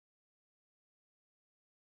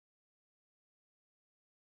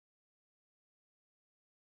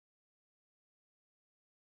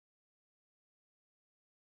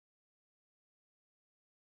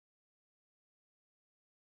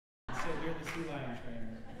a sea lion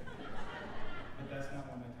trainer. But that's not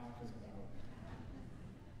what my talk is about.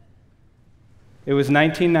 It was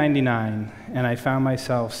 1999, and I found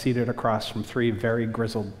myself seated across from three very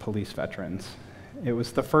grizzled police veterans. It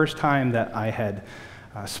was the first time that I had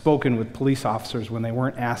spoken with police officers when they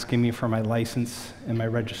weren't asking me for my license and my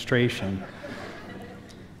registration.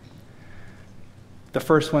 The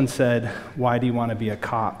first one said, "Why do you want to be a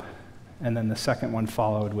cop?" And then the second one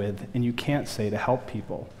followed with, "And you can't say to help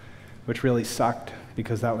people," which really sucked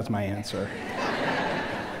because that was my answer.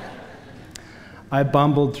 I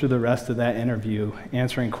bumbled through the rest of that interview,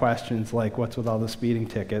 answering questions like, "What's with all the speeding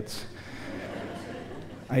tickets?"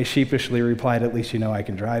 I sheepishly replied, "At least you know I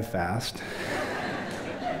can drive fast."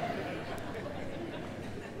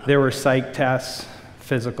 There were psych tests,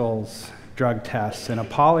 physicals, drug tests, and a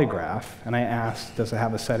polygraph, and I asked, "Does it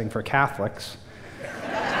have a setting for Catholics?"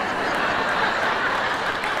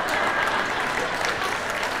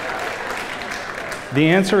 The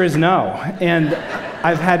answer is no, and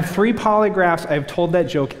I've had 3 polygraphs. I've told that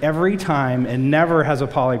joke every time, and never has a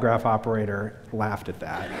polygraph operator laughed at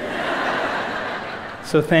that.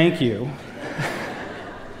 So thank you.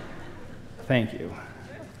 Thank you.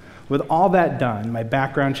 With all that done, my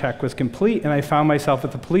background check was complete, and I found myself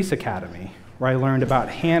at the police academy, where I learned about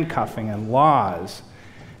handcuffing and laws,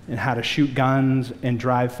 and how to shoot guns and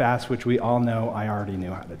drive fast, which we all know I already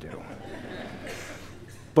knew how to do.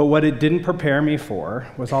 But what it didn't prepare me for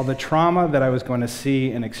was all the trauma that I was going to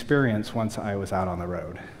see and experience once I was out on the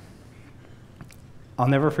road. I'll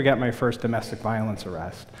never forget my first domestic violence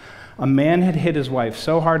arrest. A man had hit his wife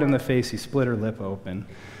so hard in the face he split her lip open.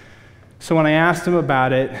 So when I asked him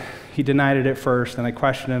about it, he denied it at first, and I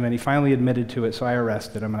questioned him, and he finally admitted to it, so I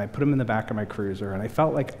arrested him, and I put him in the back of my cruiser, and I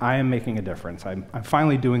felt like I am making a difference. I'm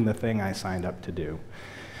finally doing the thing I signed up to do.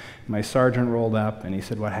 My sergeant rolled up, and he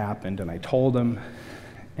said, "What happened?" And I told him,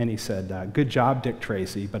 and he said, "Good job, Dick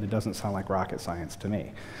Tracy, but it doesn't sound like rocket science to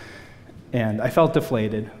me." And I felt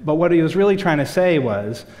deflated, but what he was really trying to say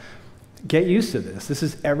was, get used to this. This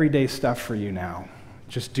is everyday stuff for you now.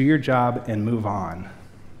 Just do your job and move on.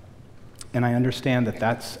 And I understand that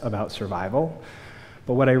that's about survival,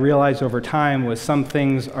 but what I realized over time was some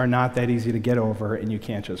things are not that easy to get over, and you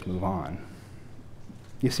can't just move on.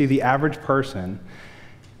 You see, the average person,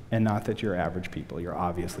 and not that you're average people, you're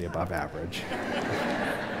obviously above average.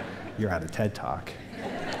 You're at a TED Talk.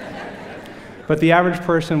 But the average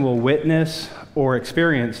person will witness or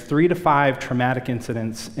experience 3 to 5 traumatic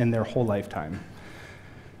incidents in their whole lifetime,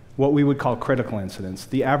 what we would call critical incidents.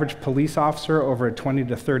 The average police officer over a 20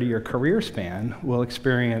 to 30-year career span will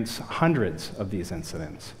experience hundreds of these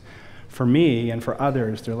incidents. For me and for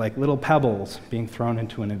others, they're like little pebbles being thrown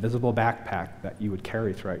into an invisible backpack that you would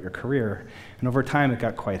carry throughout your career, and over time it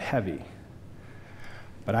got quite heavy.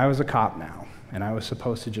 But I was a cop now, and I was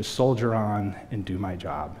supposed to just soldier on and do my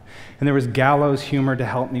job. And there was gallows humor to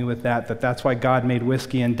help me with that's why God made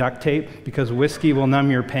whiskey and duct tape, because whiskey will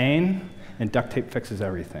numb your pain, and duct tape fixes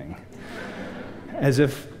everything. As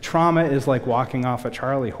if trauma is like walking off a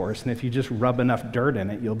Charlie horse, and if you just rub enough dirt in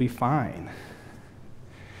it, you'll be fine.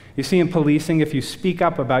 You see, in policing, if you speak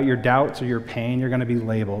up about your doubts or your pain, you're going to be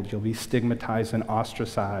labeled. You'll be stigmatized and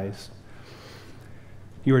ostracized.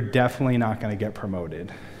 You are definitely not going to get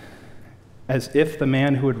promoted. As if the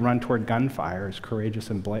man who would run toward gunfire is courageous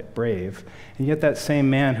and brave, and yet that same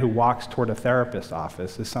man who walks toward a therapist's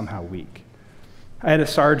office is somehow weak. I had a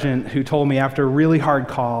sergeant who told me after really hard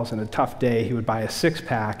calls and a tough day, he would buy a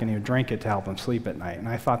 6-pack and he would drink it to help him sleep at night, and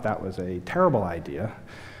I thought that was a terrible idea.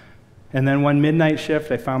 And then one midnight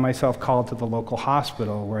shift, I found myself called to the local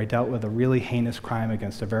hospital where I dealt with a really heinous crime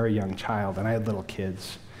against a very young child, and I had little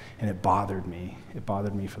kids. And it bothered me. It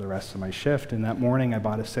bothered me for the rest of my shift. And that morning, I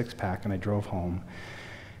bought a 6-pack and I drove home.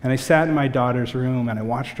 And I sat in my daughter's room and I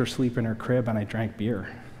watched her sleep in her crib and I drank beer.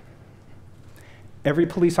 Every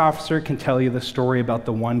police officer can tell you the story about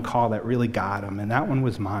the one call that really got him, and that one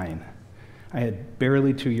was mine. I had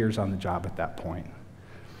barely 2 years on the job at that point.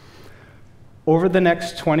 Over the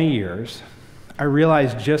next 20 years, I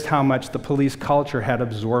realized just how much the police culture had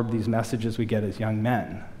absorbed these messages we get as young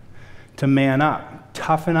men. To man up,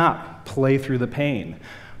 toughen up, play through the pain.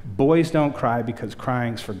 Boys don't cry because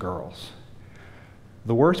crying's for girls.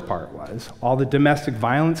 The worst part was, all the domestic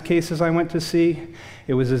violence cases I went to see,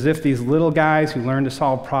 it was as if these little guys who learned to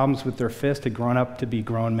solve problems with their fist had grown up to be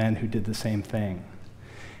grown men who did the same thing.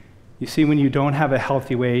 You see, when you don't have a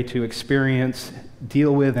healthy way to experience,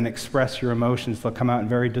 deal with, and express your emotions, they'll come out in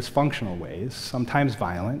very dysfunctional ways, sometimes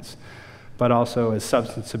violence, but also as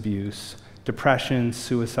substance abuse, depression,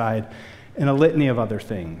 suicide, and a litany of other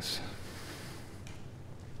things.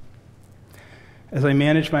 As I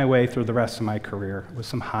managed my way through the rest of my career with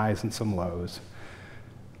some highs and some lows,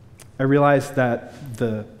 I realized that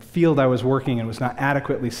the field I was working in was not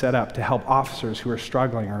adequately set up to help officers who are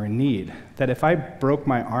struggling or in need. That if I broke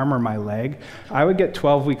my arm or my leg, I would get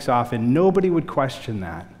 12 weeks off and nobody would question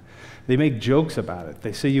that. They make jokes about it.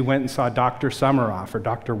 They say you went and saw Dr. Summer off or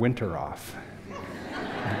Dr. Winter off.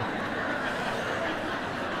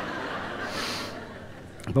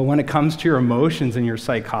 But when it comes to your emotions and your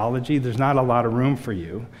psychology, there's not a lot of room for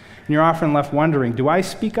you. And you're often left wondering, do I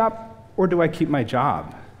speak up or do I keep my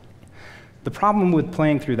job? The problem with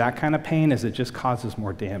playing through that kind of pain is it just causes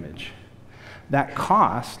more damage. That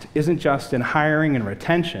cost isn't just in hiring and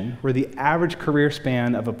retention, where the average career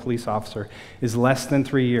span of a police officer is less than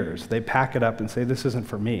 3 years. They pack it up and say, this isn't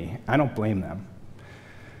for me. I don't blame them.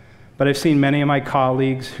 But I've seen many of my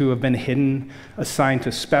colleagues who have been hidden, assigned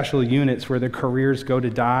to special units where their careers go to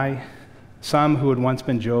die. Some who had once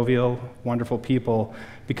been jovial, wonderful people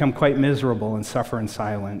become quite miserable and suffer in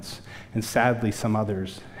silence. And sadly, some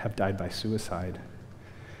others have died by suicide.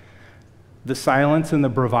 The silence and the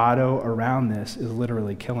bravado around this is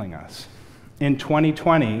literally killing us. In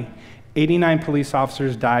 2020, 89 police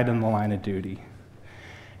officers died in the line of duty.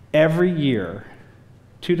 Every year,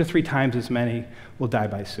 2 to 3 times as many will die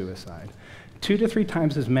by suicide. 2 to 3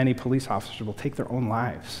 times as many police officers will take their own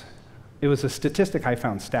lives. It was a statistic I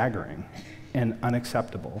found staggering and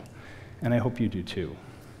unacceptable, and I hope you do too.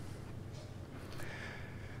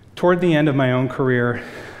 Toward the end of my own career,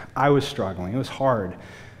 I was struggling. It was hard.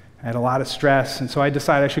 I had a lot of stress, and so I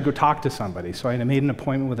decided I should go talk to somebody. So I made an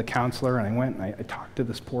appointment with a counselor, and I went and I talked to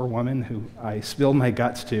this poor woman who I spilled my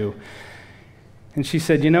guts to. And she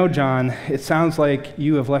said, you know, John, it sounds like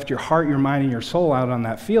you have left your heart, your mind, and your soul out on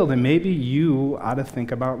that field, and maybe you ought to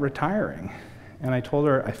think about retiring. And I told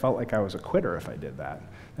her I felt like I was a quitter if I did that.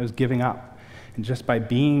 I was giving up. And just by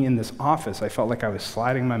being in this office, I felt like I was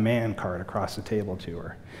sliding my man card across the table to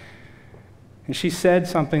her. And she said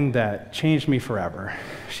something that changed me forever.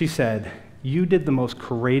 She said, you did the most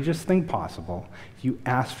courageous thing possible. You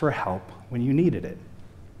asked for help when you needed it.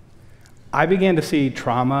 I began to see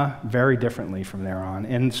trauma very differently from there on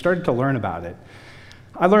and started to learn about it.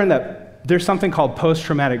 I learned that there's something called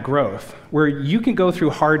post-traumatic growth, where you can go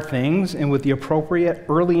through hard things, and with the appropriate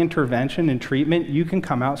early intervention and treatment, you can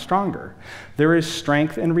come out stronger. There is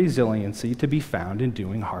strength and resiliency to be found in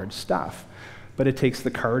doing hard stuff. But it takes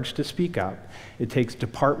the courage to speak up. It takes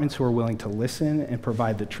departments who are willing to listen and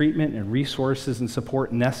provide the treatment and resources and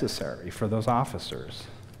support necessary for those officers.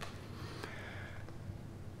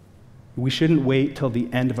 We shouldn't wait till the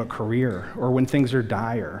end of a career or when things are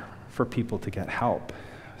dire for people to get help.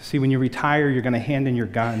 See, when you retire, you're going to hand in your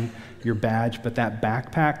gun, your badge, but that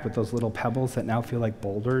backpack with those little pebbles that now feel like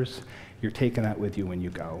boulders, you're taking that with you when you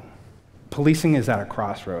go. Policing is at a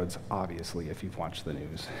crossroads, obviously, if you've watched the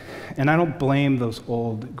news. And I don't blame those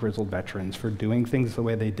old, grizzled veterans for doing things the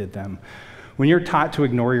way they did them. When you're taught to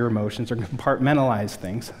ignore your emotions or compartmentalize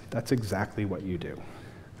things, that's exactly what you do.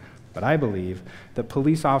 But I believe that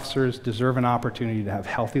police officers deserve an opportunity to have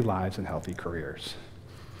healthy lives and healthy careers.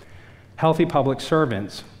 Healthy public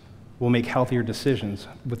servants will make healthier decisions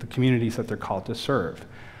with the communities that they're called to serve.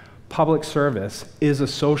 Public service is a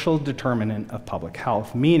social determinant of public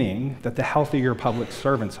health, meaning that the healthier your public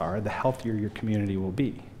servants are, the healthier your community will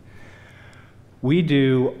be. We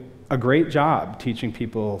do a great job teaching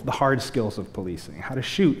people the hard skills of policing, how to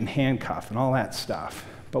shoot and handcuff and all that stuff.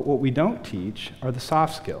 But what we don't teach are the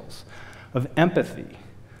soft skills of empathy,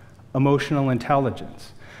 emotional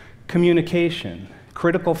intelligence, communication,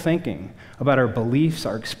 critical thinking about our beliefs,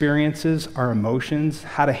 our experiences, our emotions,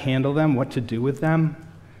 how to handle them, what to do with them.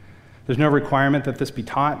 There's no requirement that this be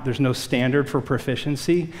taught. There's no standard for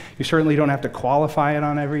proficiency. You certainly don't have to qualify it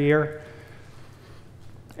on every year.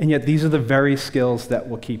 And yet these are the very skills that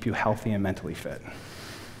will keep you healthy and mentally fit.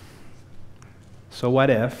 So what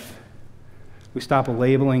if we stop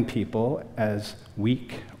labeling people as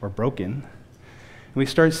weak or broken, and we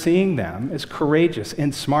start seeing them as courageous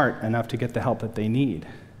and smart enough to get the help that they need?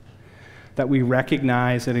 That we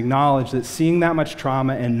recognize and acknowledge that seeing that much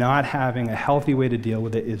trauma and not having a healthy way to deal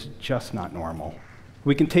with it is just not normal.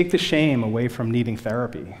 We can take the shame away from needing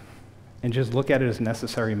therapy and just look at it as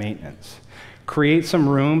necessary maintenance. Create some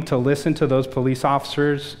room to listen to those police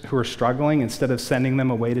officers who are struggling instead of sending them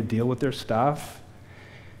away to deal with their stuff,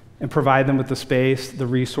 and provide them with the space, the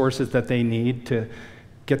resources that they need to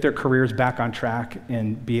get their careers back on track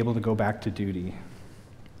and be able to go back to duty.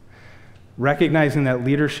 Recognizing that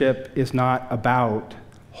leadership is not about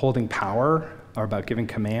holding power or about giving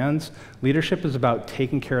commands. Leadership is about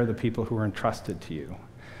taking care of the people who are entrusted to you.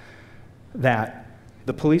 That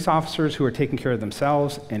the police officers who are taking care of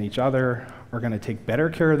themselves and each other are going to take better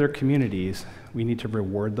care of their communities, we need to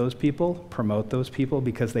reward those people, promote those people,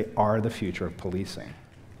 because they are the future of policing.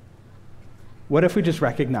 What if we just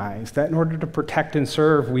recognize that in order to protect and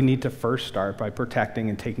serve, we need to first start by protecting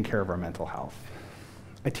and taking care of our mental health?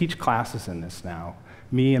 I teach classes in this now.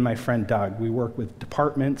 Me and my friend Doug, we work with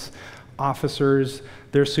departments, officers,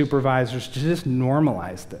 their supervisors to just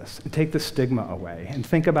normalize this and take the stigma away and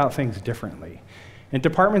think about things differently. And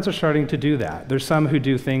departments are starting to do that. There's some who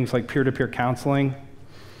do things like peer-to-peer counseling.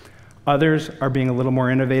 Others are being a little more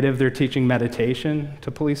innovative. They're teaching meditation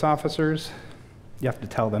to police officers. You have to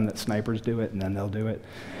tell them that snipers do it, and then they'll do it.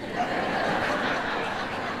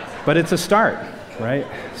 But it's a start, right?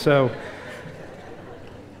 So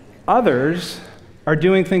others are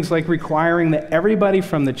doing things like requiring that everybody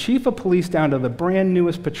from the chief of police down to the brand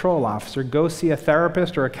newest patrol officer go see a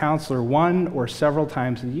therapist or a counselor 1 or several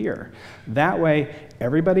times a year. That way,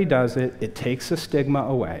 everybody does it, it takes the stigma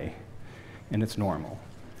away, and it's normal.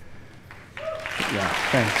 Yeah,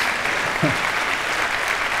 thanks.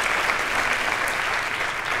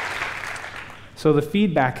 So the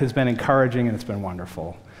feedback has been encouraging, and it's been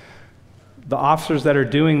wonderful. The officers that are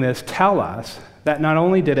doing this tell us that not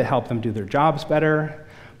only did it help them do their jobs better,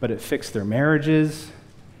 but it fixed their marriages,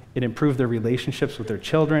 it improved their relationships with their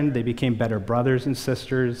children, they became better brothers and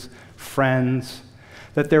sisters, friends,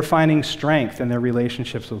 that they're finding strength in their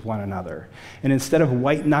relationships with one another. And instead of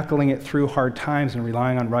white-knuckling it through hard times and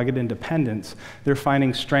relying on rugged independence, they're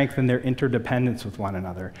finding strength in their interdependence with one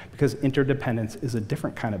another, because interdependence is a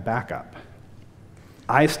different kind of backup.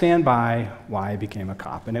 I stand by why I became a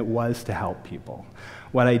cop, and it was to help people.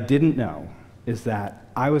 What I didn't know is that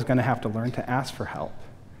I was going to have to learn to ask for help,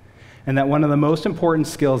 and that one of the most important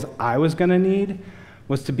skills I was going to need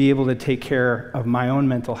was to be able to take care of my own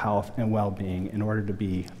mental health and well-being in order to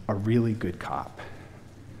be a really good cop.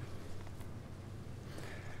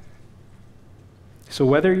 So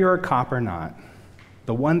whether you're a cop or not,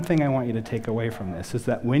 the one thing I want you to take away from this is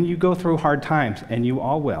that when you go through hard times, and you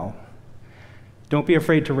all will, don't be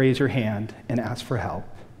afraid to raise your hand and ask for help,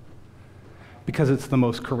 because it's the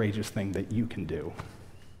most courageous thing that you can do.